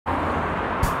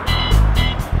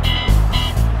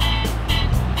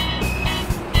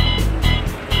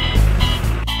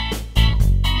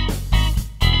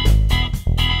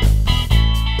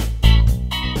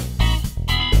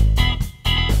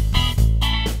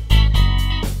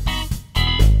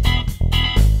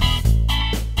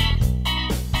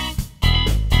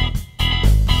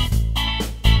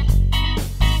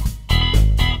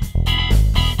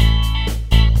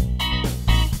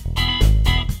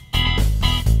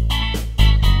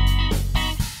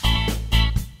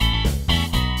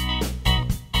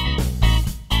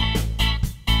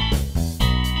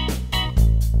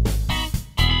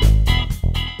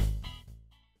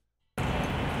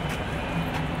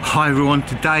Hi everyone,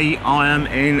 today I am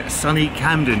in sunny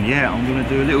Camden. Yeah, I'm going to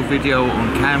do a little video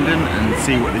on Camden and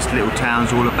see what this little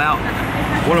town's all about.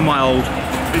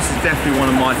 This is definitely one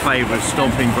of my favourite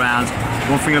stomping grounds.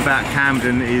 One thing about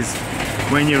Camden is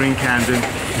when you're in Camden,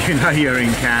 you know you're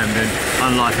in Camden,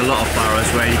 unlike a lot of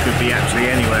boroughs where you could be actually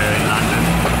anywhere in London.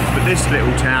 But this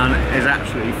little town is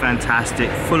absolutely fantastic,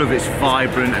 full of its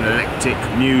vibrant and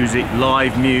eclectic music,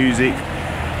 live music,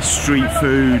 street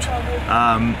food,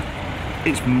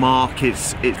 its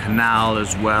markets, its canal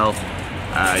as well.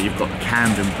 You've got the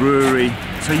Camden Brewery.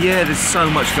 So yeah, there's so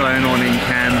much going on in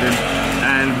Camden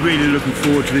and really looking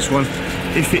forward to this one.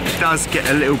 If it does get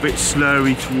a little bit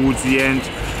slurry towards the end,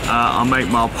 I'll make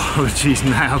my apologies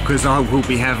now, because I will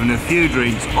be having a few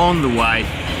drinks on the way,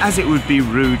 as it would be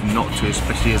rude not to,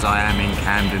 especially as I am in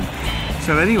Camden.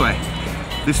 So anyway,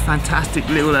 this fantastic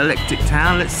little eclectic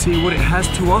town, let's see what it has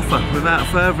to offer. Without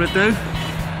further ado,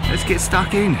 let's get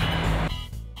stuck in.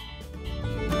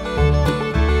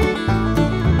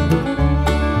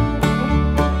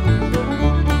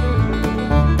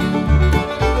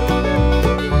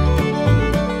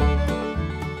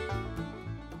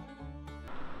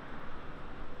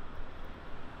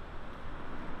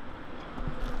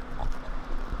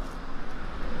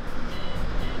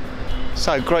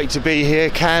 So great to be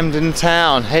here, Camden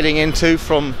town, heading into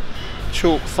from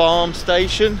Chalk Farm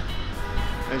Station.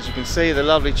 As you can see, the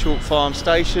lovely Chalk Farm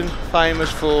Station,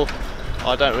 famous for,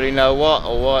 I don't really know what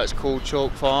or why it's called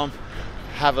Chalk Farm.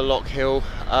 Havelock Hill,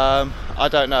 I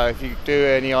don't know. If you do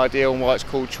any idea on why it's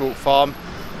called Chalk Farm,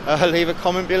 leave a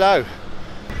comment below.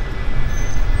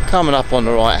 Coming up on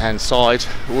the right hand side,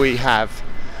 we have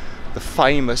the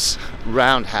famous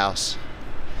Roundhouse.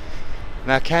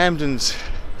 Now Camden's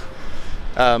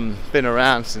been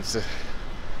around since the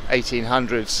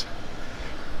 1800s,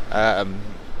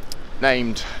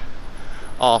 named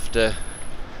after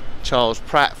Charles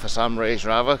Pratt for some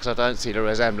reason or other, because I don't see the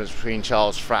resemblance between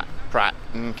Charles Pratt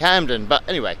and Camden. But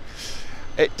anyway,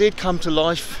 it did come to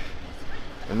life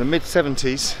in the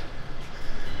mid-70s,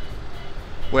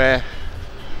 where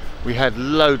we had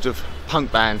loads of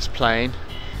punk bands playing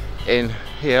in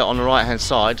here on the right hand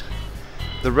side.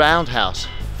 The Roundhouse,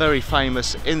 very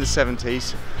famous in the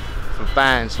 70s for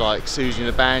bands like Susie and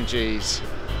the Banshees,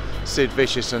 Sid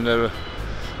Vicious and the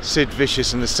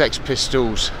Sex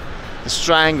Pistols, the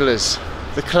Stranglers,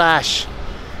 the Clash.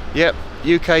 Yep,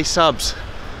 UK subs,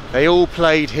 they all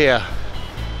played here,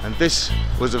 and this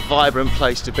was a vibrant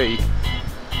place to be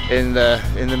in the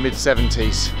mid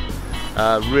 70s.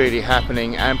 Really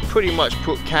happening, and pretty much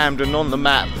put Camden on the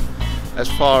map as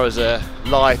far as a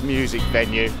live music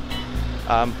venue.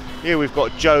 Here we've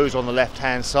got Joe's on the left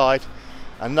hand side,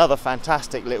 another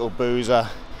fantastic little boozer,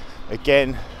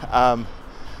 again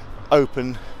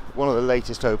open, one of the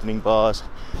latest opening bars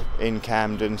in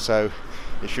Camden. So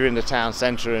if you're in the town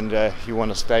centre and you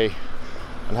want to stay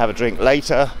and have a drink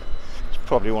later, it's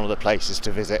probably one of the places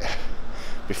to visit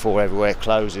before everywhere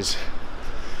closes.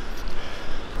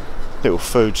 Little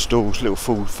food stalls, little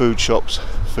food shops,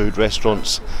 food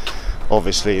restaurants.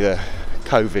 Obviously the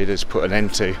COVID has put an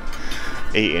end to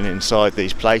eating inside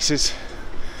these places,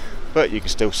 but you can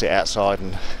still sit outside,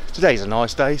 and today's a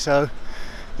nice day, so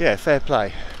yeah, fair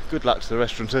play. Good luck to the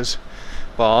restaurateurs,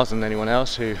 bars and anyone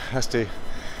else who has to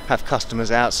have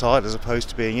customers outside as opposed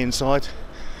to being inside.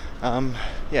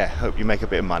 Yeah, hope you make a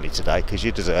bit of money today, because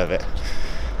you deserve it.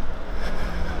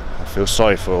 I feel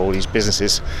sorry for all these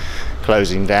businesses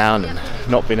closing down and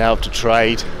not being able to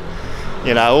trade,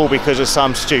 you know, all because of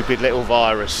some stupid little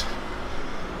virus.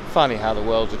 Funny how the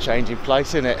world's a changing place,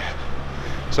 isn't it?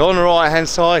 So on the right hand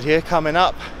side here, coming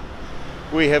up,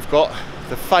 we have got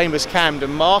the famous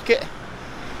Camden Market.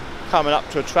 Coming up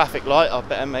to a traffic light, I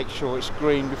better make sure it's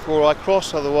green before I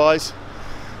cross, otherwise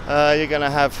you're going to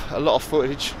have a lot of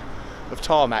footage of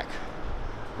tarmac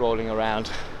rolling around,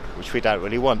 which we don't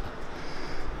really want.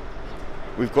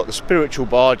 We've got the Spiritual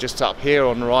Bar just up here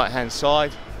on the right hand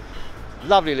side.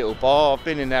 Lovely little bar, I've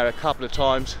been in there a couple of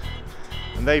times,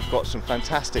 and they've got some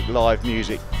fantastic live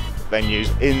music venues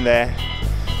in there,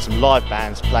 some live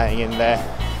bands playing in there.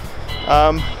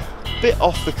 Bit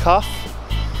off the cuff,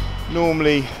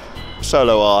 normally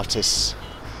solo artists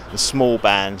and small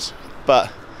bands,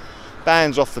 but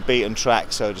bands off the beaten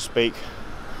track, so to speak,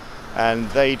 and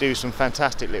they do some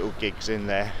fantastic little gigs in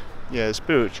there. Yeah, the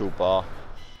Spiritual Bar.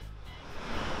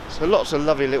 So lots of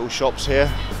lovely little shops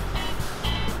here.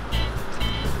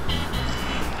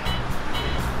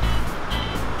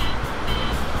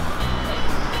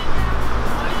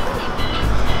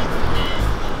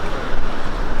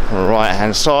 On the right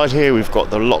hand side here we've got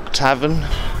the Lock Tavern,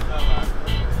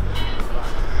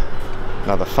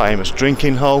 another famous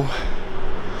drinking hole.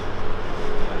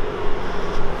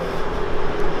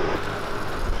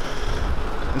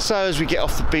 So as we get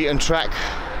off the beaten track,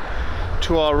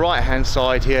 to our right hand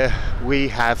side here we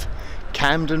have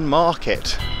Camden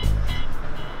Market.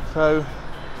 So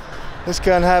let's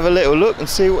go and have a little look and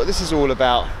see what this is all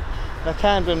about. Now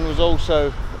Camden was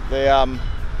also the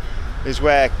is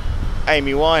where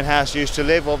Amy Winehouse used to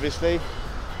live, obviously,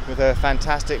 with her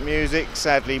fantastic music,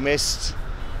 sadly missed.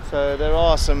 So there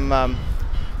are some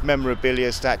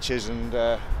memorabilia, statues and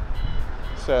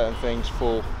certain things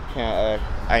for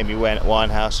Amy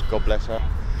Winehouse, God bless her.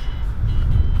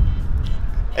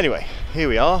 Anyway, here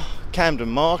we are, Camden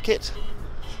Market,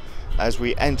 as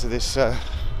we enter this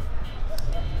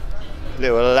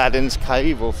little Aladdin's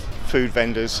cave of food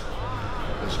vendors.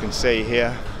 As you can see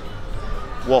here,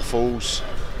 waffles,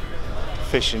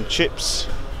 fish and chips,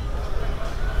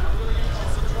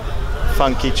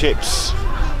 funky chips.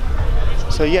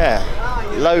 So yeah,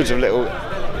 loads of little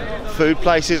food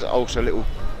places, also little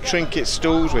trinket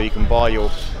stalls where you can buy your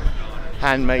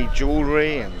handmade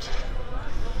jewellery and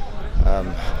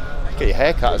get your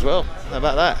hair cut as well. How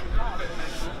about that?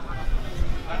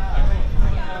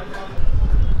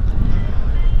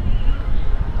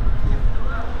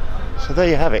 So there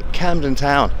you have it, Camden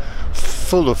Town,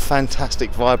 full of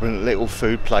fantastic, vibrant little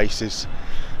food places.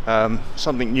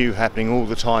 Something new happening all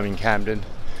the time in Camden.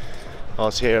 I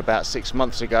was here about 6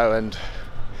 months ago and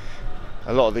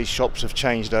a lot of these shops have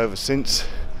changed over since.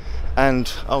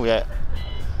 And oh yeah,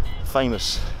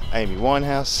 famous Amy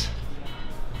Winehouse,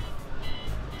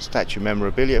 statue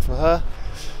memorabilia for her,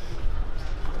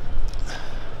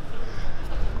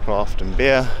 craft and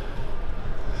beer.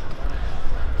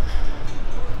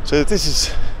 So this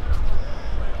is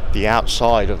the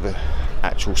outside of the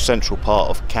actual central part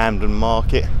of Camden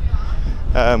Market,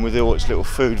 with all its little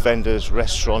food vendors,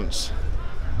 restaurants.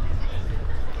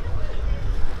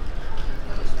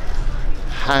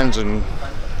 Hans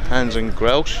and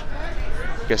Grelsch,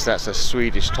 I guess that's a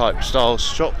Swedish type style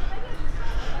shop.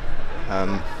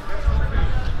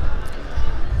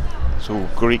 It's all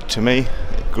Greek to me,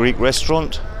 a Greek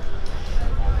restaurant.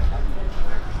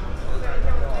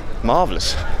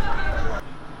 Marvellous.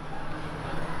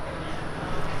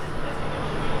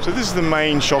 So this is the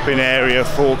main shopping area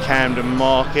for Camden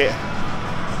Market.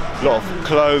 A lot of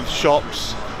clothes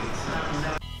shops.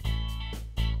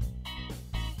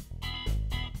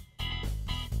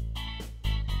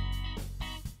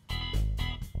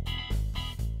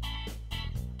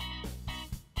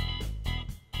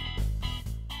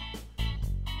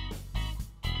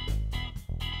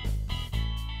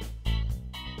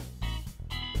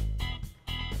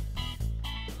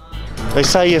 They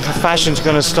say if a fashion's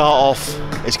going to start off,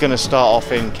 it's going to start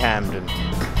off in Camden.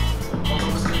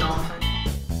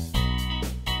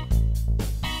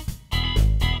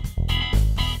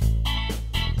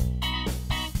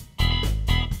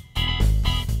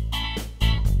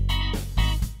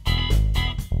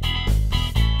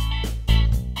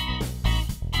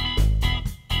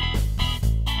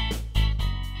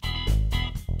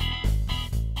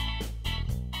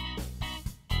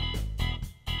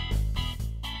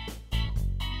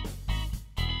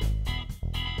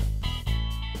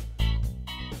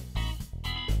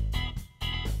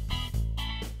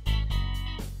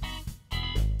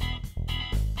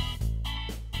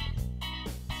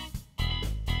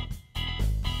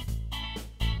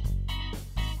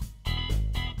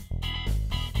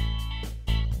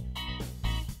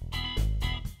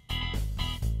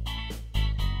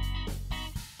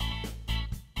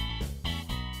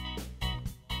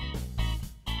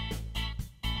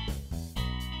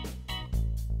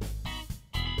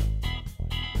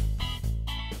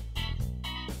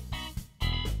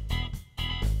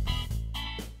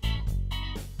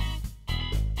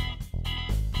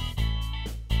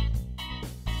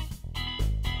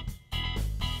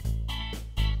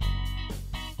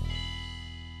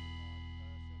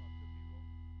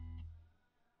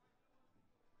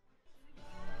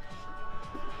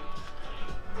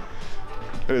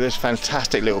 Look at this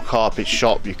fantastic little carpet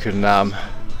shop. You can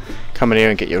come in here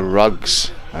and get your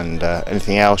rugs and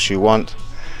anything else you want.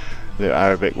 Little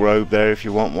Arabic robe there if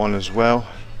you want one as well.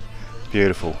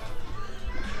 Beautiful.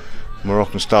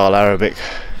 Moroccan style Arabic.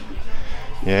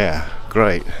 Yeah,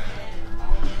 great.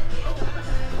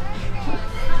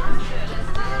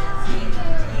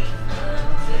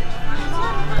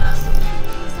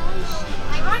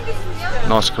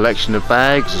 Nice collection of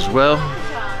bags as well.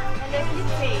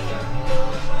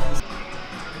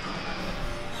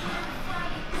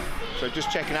 So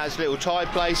just checking out this little Thai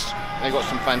place. They've got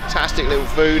some fantastic little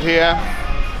food here.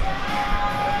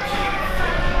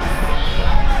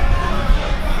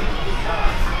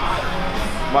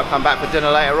 Might come back for dinner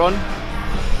later on.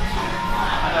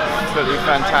 Absolutely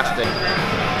fantastic.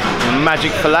 Some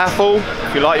magic falafel,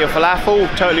 if you like your falafel,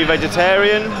 totally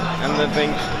vegetarian, and I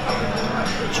think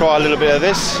try a little bit of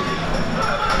this.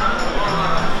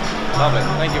 Lovely,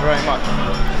 thank you very much.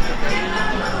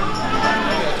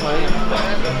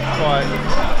 Right,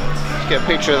 let's get a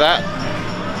picture of that.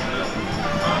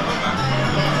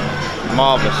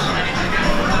 Marvellous.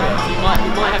 You might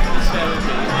have to share with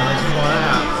me. Let's try it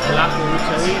out. Falafel with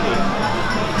tahini.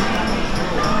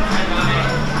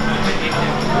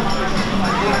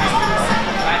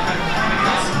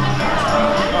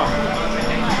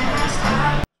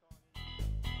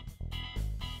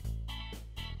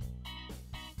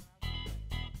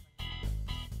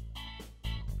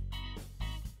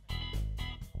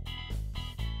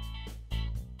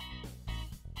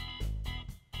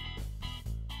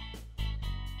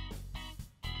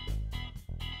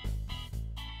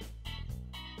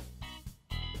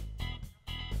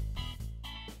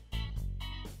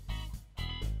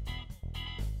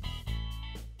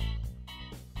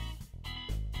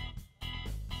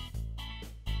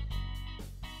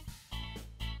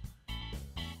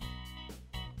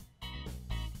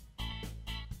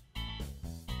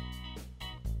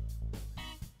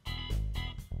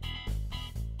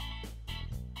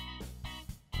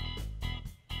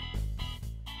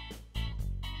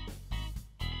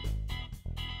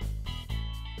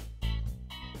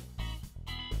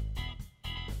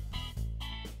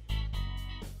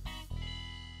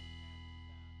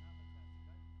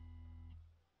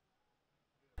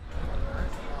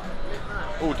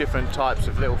 All different types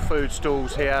of little food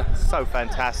stalls here, so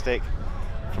fantastic.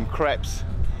 From crepes,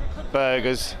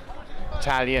 burgers,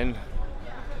 Italian,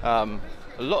 a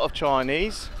lot of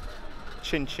Chinese,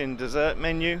 chin chin dessert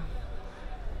menu.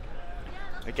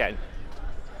 Again,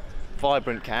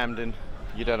 vibrant Camden,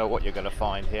 you don't know what you're going to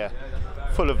find here.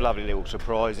 Full of lovely little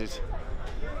surprises,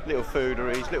 little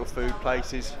fooderies, little food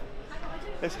places.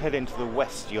 Let's head into the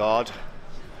West Yard.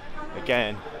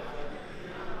 Again,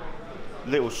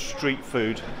 little street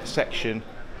food section,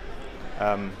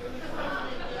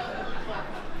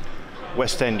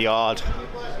 West End Yard.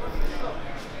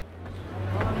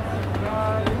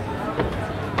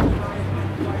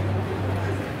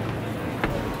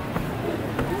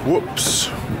 Whoops,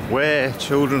 wear,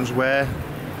 children's wear.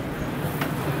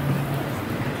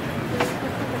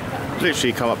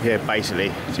 Literally come up here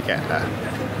basically to get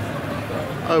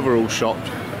an overall shot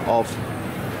of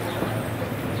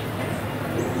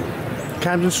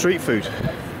Camden street food.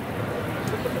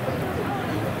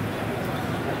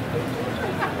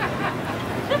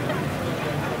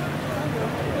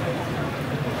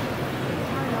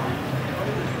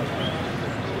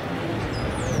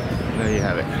 There you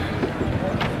have it.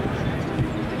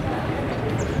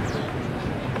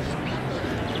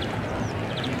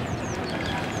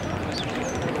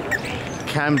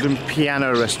 Camden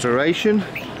Piano Restoration.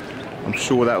 I'm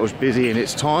sure that was busy in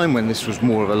its time when this was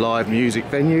more of a live music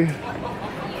venue.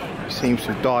 Seems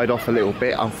to have died off a little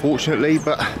bit, unfortunately,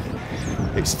 but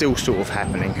it's still sort of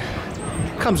happening.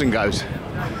 Comes and goes.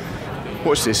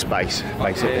 Watch this space,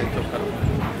 basically.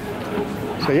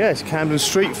 So yeah, it's Camden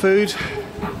street food.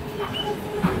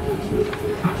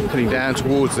 Heading down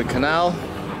towards the canal.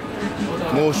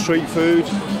 More street food.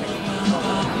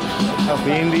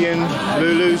 Healthy Indian,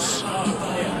 Lulu's.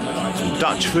 Some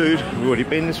Dutch food. We've already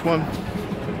been this one.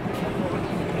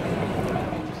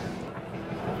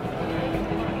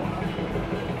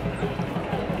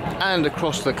 And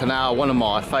across the canal, one of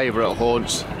my favourite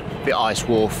haunts, the ice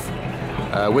wharf,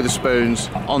 Wetherspoons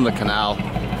on the canal.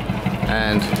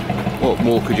 And what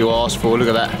more could you ask for? Look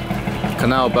at that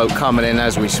canal boat coming in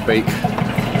as we speak.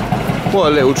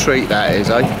 What a little treat that is,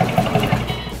 eh?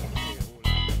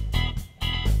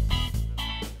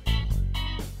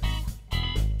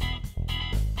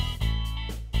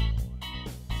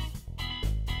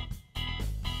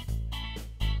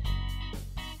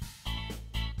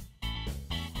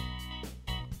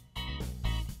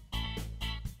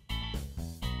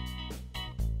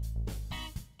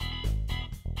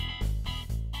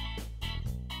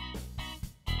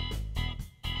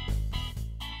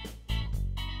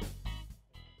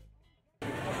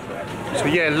 So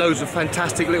yeah, loads of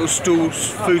fantastic little stalls,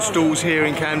 food stalls here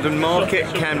in Camden Market,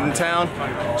 Camden Town.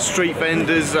 Street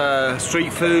vendors,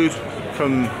 street food,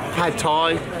 from pad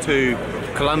thai to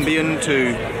Colombian to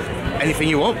anything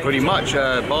you want pretty much.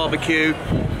 Barbecue,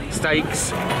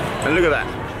 steaks, and look at that,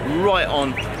 right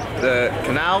on the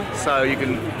canal. So you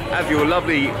can have your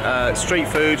lovely street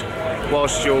food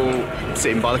whilst you're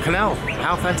sitting by the canal.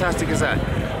 How fantastic is that?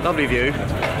 Lovely view,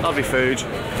 lovely food.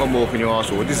 What more can you ask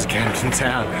for? This is Camden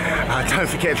Town. Don't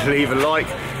forget to leave a like,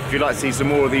 If you'd like to see some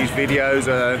more of these videos,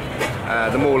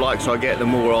 the more likes I get, the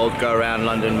more I'll go around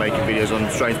London making videos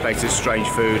on strange places, strange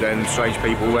food and strange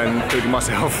people, and including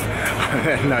myself,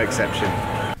 no exception.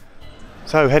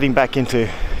 So heading back into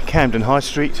Camden High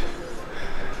Street.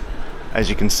 As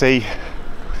you can see,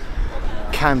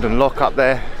 Camden Lock up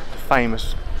there,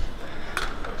 famous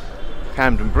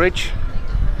Camden Bridge.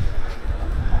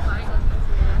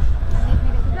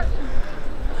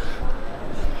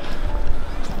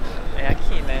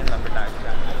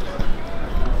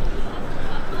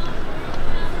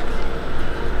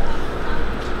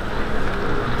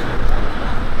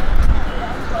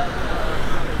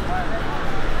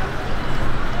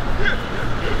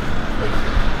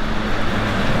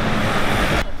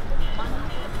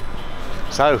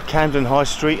 So Camden High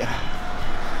Street,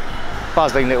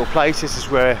 buzzing little place. This is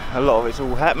where a lot of it's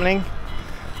all happening.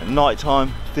 At night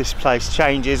time this place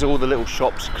changes, all the little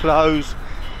shops close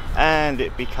and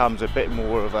it becomes a bit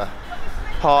more of a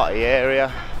party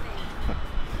area.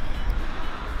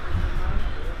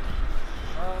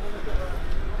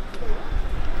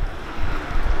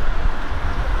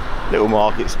 Little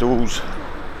market stalls.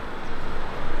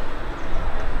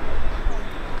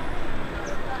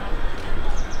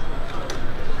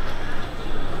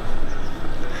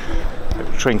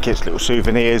 Trinkets, little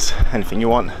souvenirs, anything you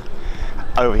want.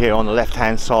 Over here on the left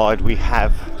hand side we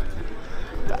have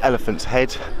the Elephant's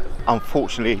Head,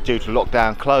 unfortunately due to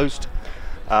lockdown closed.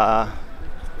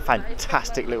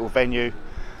 Fantastic little venue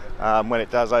when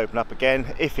it does open up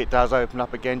again. If it does open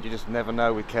up again, you just never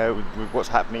know with what's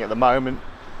happening at the moment,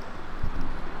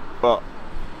 but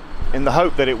in the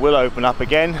hope that it will open up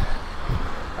again,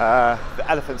 the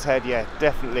Elephant's Head, yeah,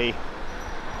 definitely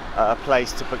a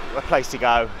place to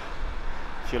go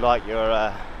if you like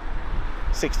your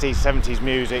 60s, 70s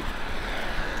music,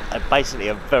 and basically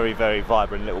a very, very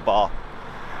vibrant little bar.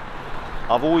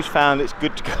 I've always found it's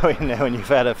good to go in there when you've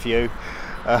had a few,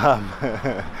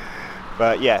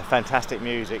 but yeah, fantastic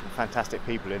music, fantastic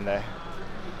people in there.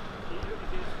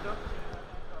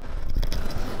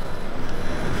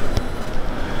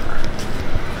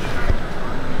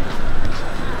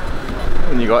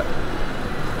 And you got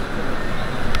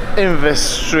Inverness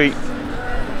Street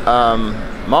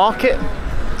Market.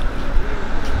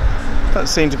 Doesn't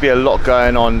seem to be a lot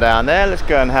going on down there. Let's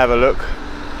go and have a look.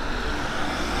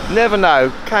 Never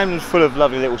know, Camden's full of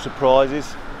lovely little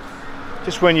surprises.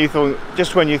 Just when you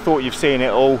thought you've seen it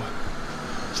all,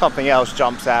 something else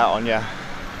jumps out on you.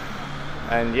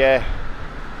 And yeah,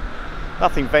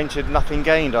 nothing ventured, nothing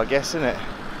gained, I guess, isn't it?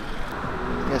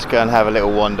 Let's go and have a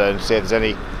little wander and see if there's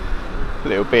any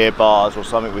little beer bars or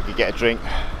something we could get a drink.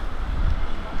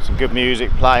 Some good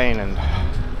music playing and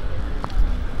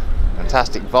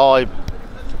fantastic vibe.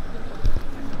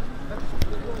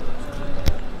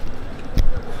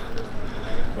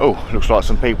 Oh, looks like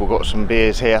some people got some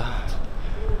beers here,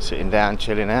 sitting down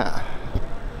chilling out.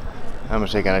 How much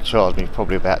are they going to charge me?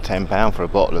 Probably about £10 for a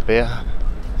bottle of beer.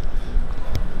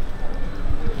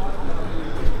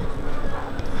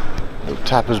 Little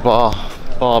tappers bar,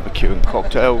 barbecue and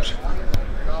cocktails.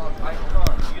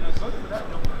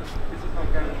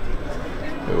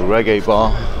 Little reggae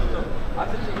bar.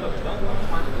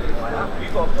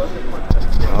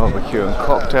 Barbecue and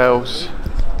cocktails.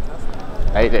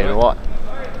 18 what?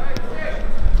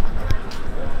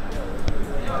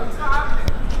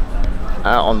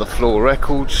 Out on the floor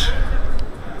records.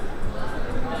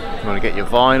 You want to get your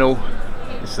vinyl,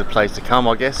 this is the place to come,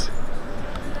 I guess.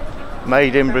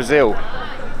 Made in Brazil.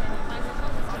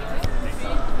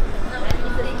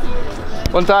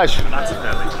 Montage.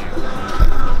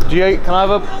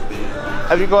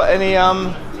 Have you got any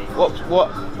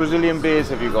what Brazilian beers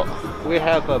have you got? We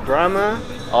have a Brahma.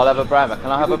 I'll have a Brahma.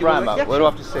 Can I have a Brahma? Yeah, where do I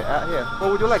have to sit? Out here?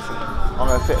 What would you like, sir? I'm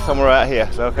going to sit somewhere out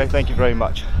here. So okay, thank you very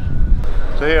much.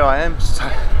 So here I am,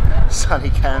 sunny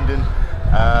Camden,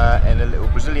 in a little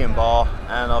Brazilian bar,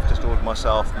 and I've just ordered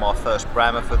myself my first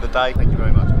Brahma for the day. Thank you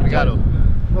very much. Obrigado.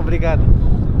 Obrigado.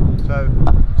 So,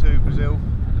 to Brazil,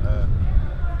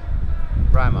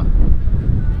 Brahma.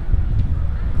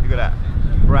 Look at that,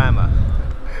 Brahma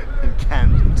in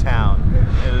Camden town,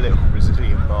 in a little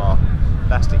Brazilian bar,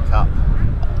 plastic cup.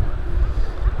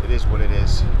 It is what it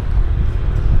is.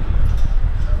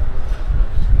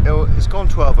 It's gone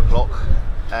 12 o'clock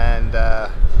and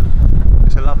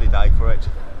it's a lovely day for it.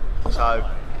 So,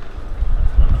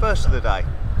 first of the day,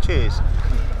 cheers.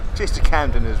 Cheers to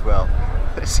Camden as well.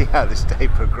 Let's see how this day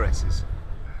progresses.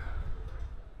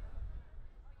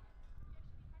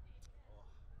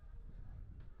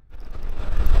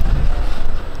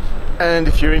 And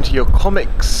if you're into your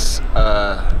comics,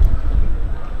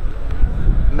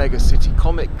 Mega City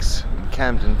Comics in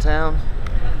Camden Town.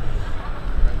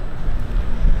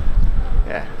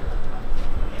 yeah,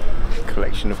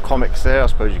 collection of comics there. I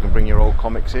suppose you can bring your old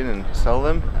comics in and sell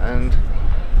them and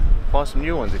buy some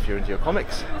new ones if you're into your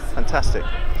comics. Fantastic.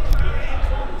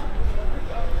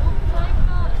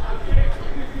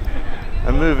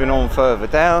 And moving on further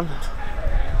down,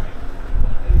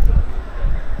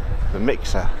 the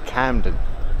Mixer, Camden.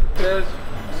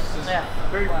 Yeah,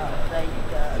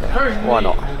 why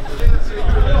not?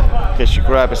 Guess you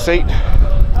grab a seat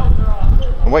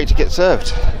and wait to get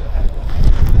served.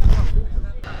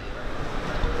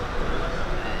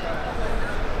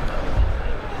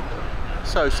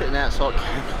 So sitting outside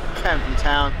Camden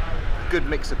town, good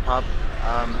Mixer pub.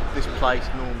 This place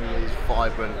normally is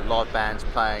vibrant, live bands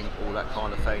playing, all that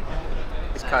kind of thing.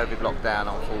 It's COVID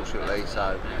lockdown unfortunately,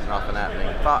 so there's nothing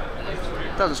happening, but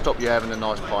it doesn't stop you having a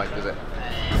nice pint, does it?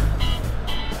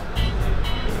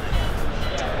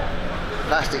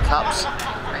 Plastic cups.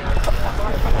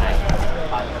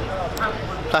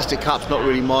 Plastic cups not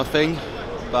really my thing,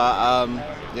 but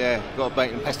yeah, got to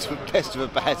make the best of a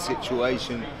bad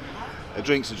situation. A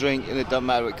drink's a drink, and it doesn't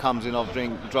matter what it comes in. I've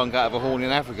drunk out of a horn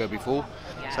in Africa before,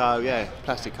 so yeah,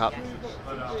 plastic cup,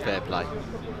 fair play.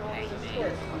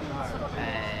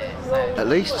 At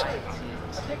least,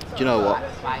 do you know what?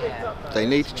 They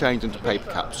need to change them to paper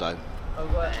cups though,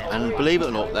 and believe it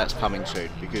or not, that's coming soon.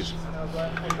 Because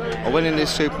I went in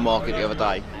this supermarket the other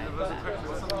day.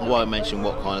 I won't mention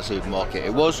what kind of supermarket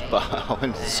it was, but I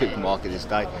went to the supermarket this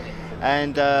day,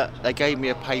 and they gave me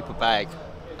a paper bag.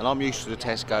 And I'm used to the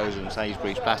Tesco's and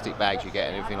Sainsbury's plastic bags you get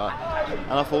and everything like that.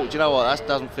 And I thought, do you know what, that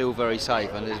doesn't feel very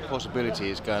safe and there's a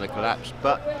possibility it's going to collapse.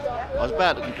 But I was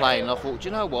about to complain and I thought, do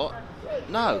you know what,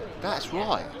 no, that's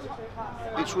right.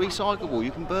 It's recyclable, you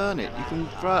can burn it, you can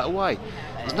throw it away.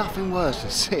 There's nothing worse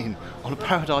than sitting on a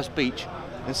paradise beach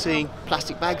and seeing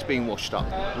plastic bags being washed up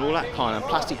and all that kind of,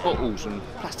 plastic bottles and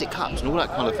plastic cups and all that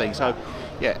kind of thing. So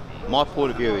yeah, my point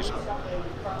of view is,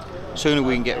 sooner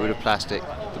we can get rid of plastic,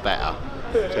 the better.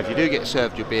 So if you do get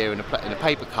served your beer in a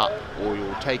paper cup, or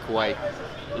your takeaway,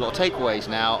 a lot of takeaways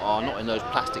now are not in those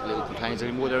plastic little containers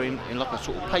anymore, they're in like a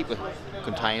sort of paper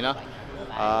container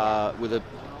with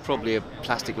probably a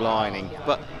plastic lining,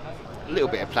 but a little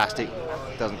bit of plastic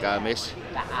doesn't go amiss.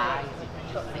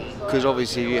 Because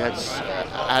obviously if you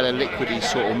had a liquidy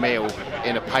sort of meal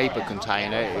in a paper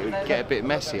container, it would get a bit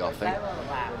messy, I think.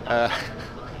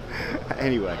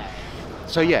 Anyway,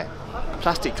 so yeah,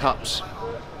 plastic cups,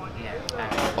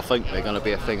 I think they're going to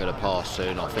be a thing of the past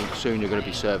soon. I think soon you're going to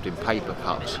be served in paper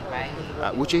cups,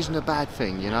 which isn't a bad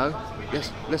thing, you know.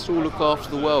 Let's all look after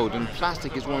the world, and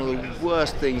plastic is one of the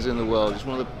worst things in the world. It's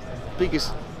one of the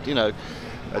biggest, you know,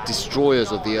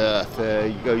 destroyers of the earth.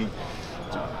 You go to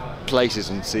places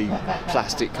and see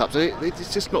plastic cups.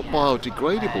 It's just not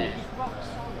biodegradable.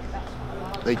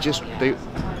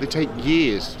 They take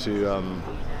years to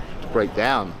break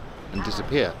down and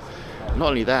disappear. Not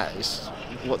only that, it's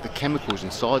what the chemicals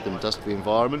inside them does to the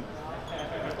environment,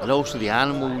 and also the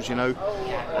animals, you know.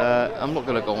 I'm not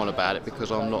going to go on about it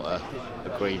because I'm not a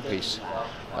Greenpeace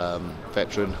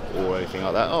veteran or anything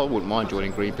like that. Oh, I wouldn't mind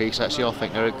joining Greenpeace, actually. I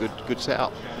think they're a good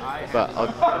setup. But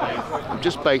I'm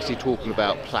just basically talking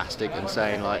about plastic and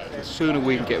saying, like, the sooner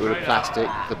we can get rid of plastic,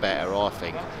 the better, I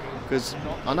think. Because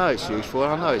I know it's useful,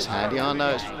 I know it's handy, I know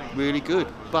it's really good,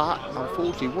 but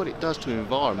unfortunately what it does to the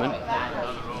environment,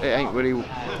 it ain't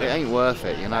worth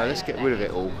it, you know. Let's get rid of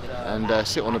it all and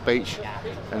sit on the beach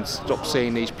and stop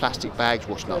seeing these plastic bags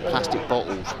washing up, plastic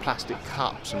bottles, plastic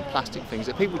cups and plastic things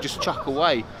that people just chuck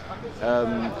away.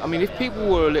 I mean, if people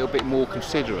were a little bit more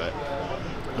considerate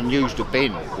and used a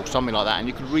bin or something like that, and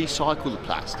you could recycle the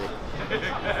plastic,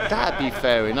 that'd be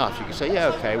fair enough. You could say, yeah,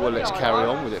 okay, well, let's carry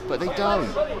on with it. But they don't.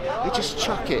 They just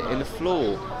chuck it in the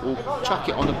floor or chuck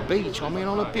it on a beach. I mean,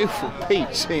 on a beautiful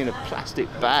beach, seeing a plastic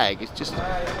bag, it's just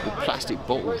with plastic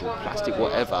bottles or plastic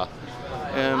whatever.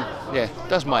 Yeah,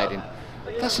 does my head in.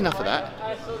 That's enough of that.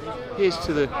 Here's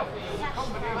to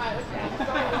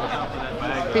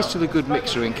the good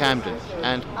Mixer in Camden,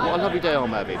 and what a lovely day I'm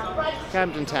having.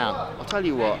 Camden town, I'll tell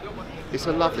you what, it's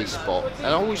a lovely spot, and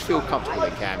I always feel comfortable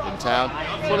in Camden town.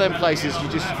 It's one of them places you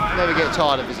just never get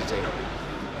tired of visiting.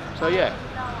 So yeah,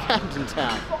 Camden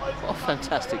town, what a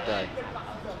fantastic day.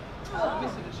 Yeah,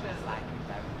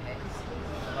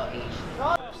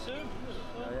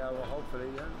 well, hopefully,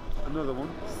 yeah. Another one.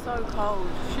 So cold.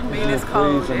 Shouldn't be this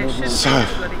cold. It shouldn't So, be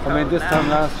bloody cold. I mean, this time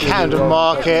last year. Camden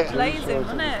Market. Blazing,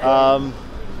 wasn't it?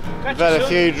 We've had a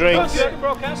few drinks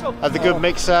at the good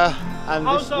Mixer, and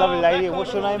this lovely lady,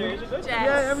 what's your name? Jess.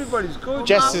 Yeah, everybody's good.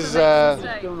 Jess is,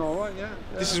 Doing all right, yeah.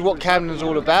 this is what Camden's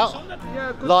all about.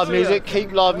 Yeah, good Live to see music, ya.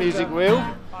 keep live music real,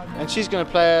 and she's going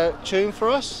to play a tune for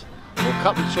us, or a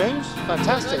couple of tunes.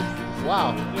 Fantastic.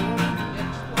 Wow.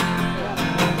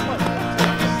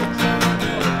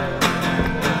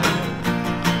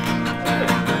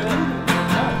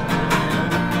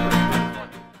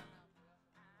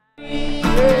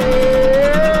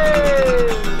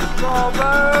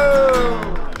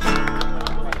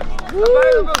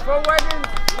 for weddings.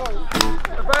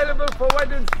 Available for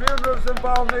weddings, funerals and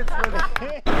bar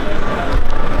mitzvahs.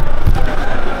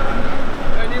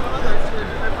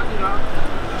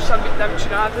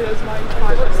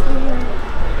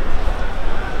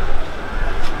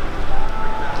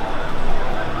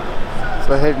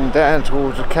 So heading down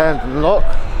towards the Camden lock.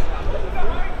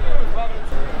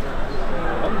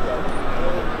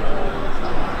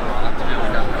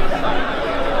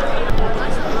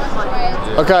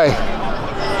 Okay,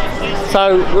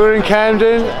 so we're in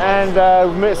Camden and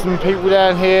we've met some people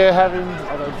down here having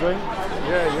a drink,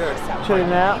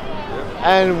 chilling out.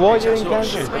 And why are you in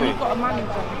Camden?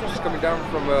 Just coming down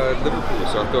from Liverpool,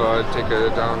 so I thought I'd take her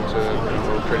down to a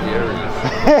more trendy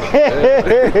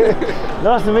area.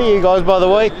 Nice to meet you guys, by the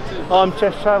way. I'm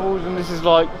Chef Travels and this is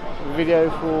like a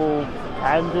video for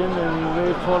Camden, and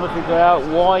we're trying to figure out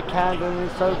why Camden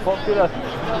is so popular.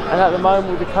 And at the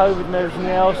moment with the COVID and everything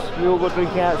else, we all got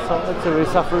drinking outside, so we're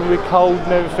suffering with cold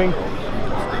and everything.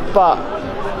 But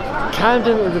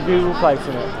Camden is a beautiful place,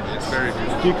 isn't it? It's very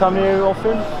beautiful. Do you come here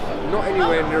often? Not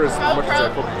anywhere near as much as I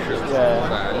probably should. Yeah.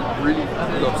 But I really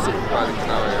love sitting by the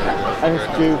canal area. And it's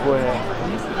beautiful, isn't it?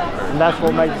 And that's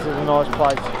what makes it a nice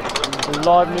place. The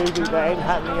live music that ain't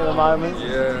happening at the moment.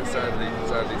 Yeah, sadly.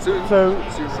 Soon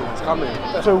it's coming.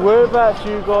 So whereabouts are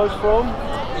you guys from?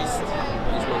 East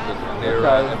London, near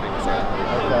Epping side.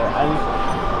 Okay, and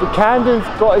the Camden's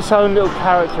got its own little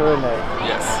character, isn't it?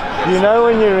 Yes. You know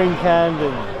when you're in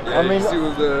Camden. Yeah, I mean, you see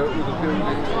all the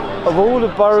buildings. of all the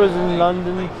boroughs in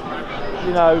London,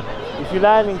 you know, if you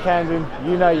land in Camden,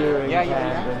 you know you're in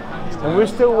Camden. And we're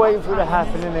still waiting for it to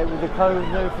happen, innit? With the COVID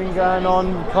and everything going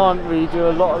on, we can't really do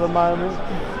a lot at the moment.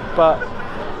 But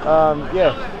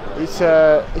yeah, it's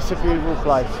a beautiful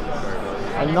place.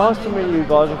 And nice to meet you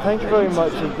guys, and thank you very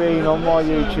much for being on my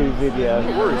YouTube video.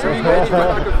 No worries, have you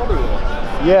got a good follower?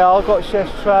 Yeah, I've got Chef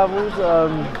Travels.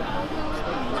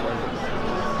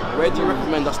 Where do you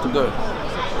recommend us to go?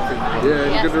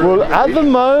 Well, at the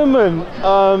moment,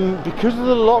 because of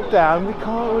the lockdown, we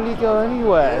can't really go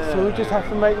anywhere, so we just have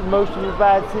to make the most of a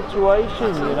bad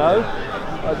situation, you know.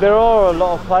 There are a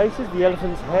lot of places. The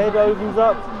Elephant's Head opens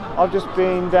up. I've just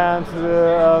been down to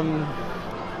the, I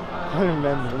don't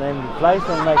remember the name of the place,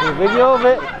 I'm making a video of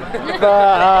it,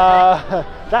 but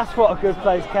that's what a good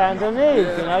place Camden is,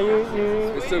 you know.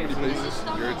 There's so many places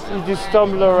you just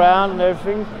stumble around and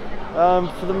everything.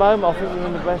 For the moment, I think we're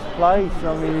in the best place.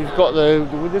 I mean, you've got the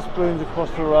Wetherspoons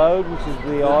across the road, which is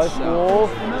the ice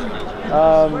wharf.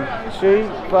 Cheap,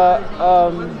 but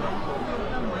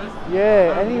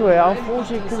yeah. Anyway,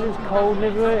 unfortunately, because it's cold and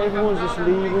everyone's just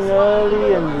leaving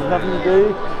early and there's nothing to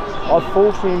do. I've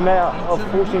fortunately met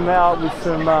up with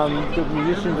some good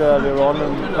musicians earlier on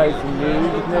and played some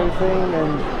music and everything,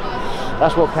 and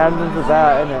that's what Camden's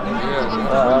about, isn't it?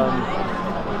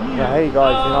 Yeah, hey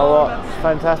guys, you know what? It's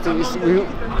fantastic.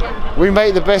 We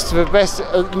make the best of a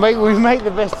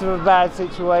bad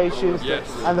situation. Yes.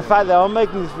 And the fact that I'm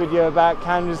making this video about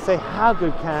Camden to say how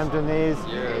good Camden is,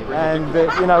 and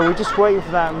you know, we're just waiting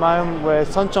for that moment where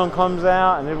sunshine comes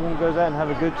out and everyone goes out and have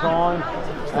a good time,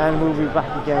 and we'll be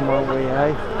back again, won't we?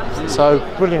 Eh? So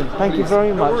brilliant. Thank you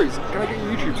very much. No worries. Can I get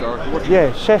your YouTube so I can watch it?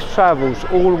 Yeah, Chef Travels,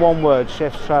 all one word,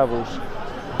 Chef Travels.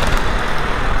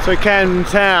 So Camden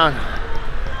town.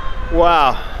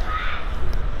 Wow,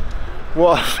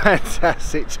 what a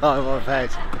fantastic time I've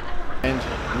had, and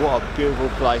what a beautiful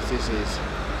place this is.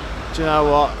 Do you know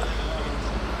what?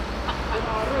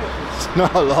 It's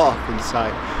not a lot I can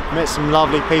say. Met some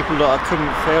lovely people that I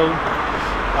couldn't film.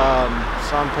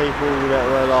 Some people that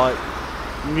were like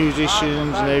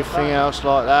musicians and everything else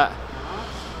like that.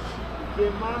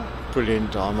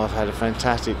 Brilliant time. I've had a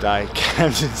fantastic day.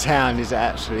 Camden town is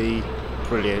actually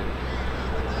brilliant.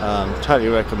 Totally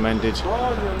recommended.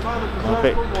 I'm a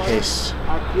bit pissed.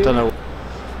 Don't know.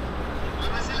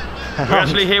 We're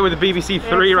actually here with the BBC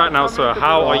Three right now, sir.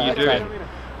 How are you doing?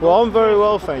 Well, I'm very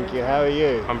well, thank you. How are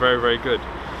you? I'm very, very good.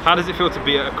 How does it feel to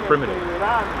be a criminal?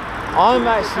 I'm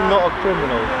actually not a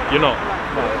criminal. You're not?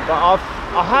 No, but I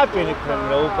have been a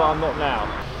criminal, but I'm not now.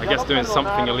 I guess doing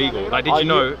something illegal. Like, did you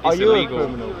know Are it's you illegal? a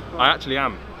criminal? I actually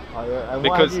am. And what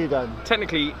Because have you done?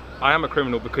 technically, I am a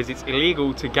criminal because it's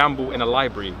illegal to gamble in a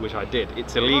library, which I did.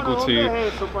 It's illegal to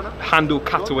handle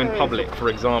cattle in public, for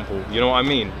example. You know what I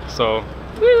mean? So,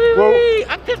 well,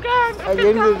 at the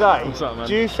end of the day, what's up, man?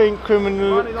 do you think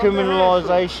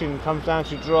criminalisation comes down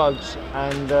to drugs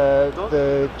and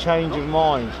the change of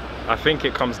mind? I think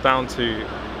it comes down to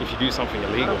if you do something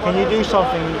illegal. Can you do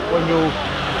something when you're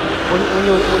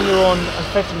on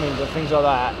amphetamines and things like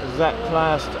that? Is that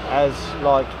classed as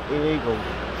like illegal? I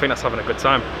think that's having a good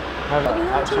time.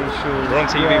 Actually, sure. We're on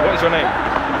TV. What is your name?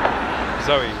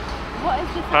 Zoe. What is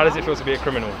the How does it feel to be a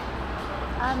criminal?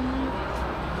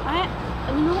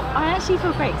 I actually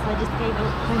feel great because I just gave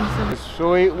home some.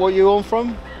 So what are you on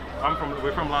from?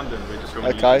 We're from London. We're just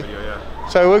filming Okay. a YouTube video, yeah.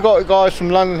 So we've got guys from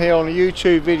London here on a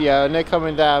YouTube video, and they're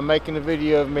coming down making a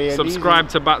video of me. And Subscribe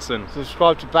to Batson.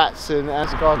 Subscribe to Batson, and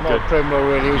this guy's not a criminal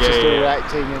really, he was just all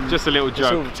acting and just a little joke.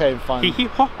 Just all pretending fun. Hee hee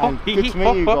ho ho, And hee good hee to meet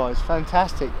ho you ho. guys,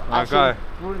 fantastic. Okay. Absolutely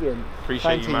brilliant. Appreciate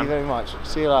Thank you, man. you very much.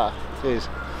 See you later. Cheers.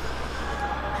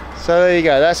 So there you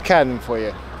go, that's Camden for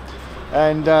you.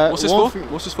 And What's this for?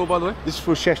 What's this for, by the way? This is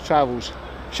for Chef's Travels.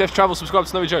 Chef's Travel, subscribe to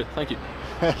Snowy Joe. Thank you.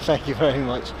 Thank you very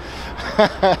much.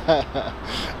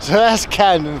 So that's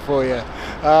Camden for you.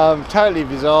 Totally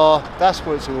bizarre. That's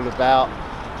what it's all about,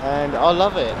 and I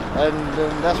love it. And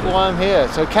that's why I'm here.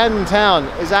 So Camden Town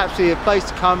is absolutely a place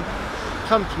to come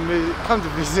to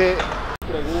visit.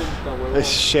 This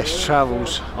is Chef's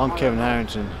Travels. I'm Kevin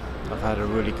Harrington. I've had a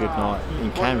really good night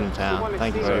in Camden Town.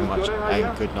 Thank you very much,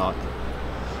 and good night.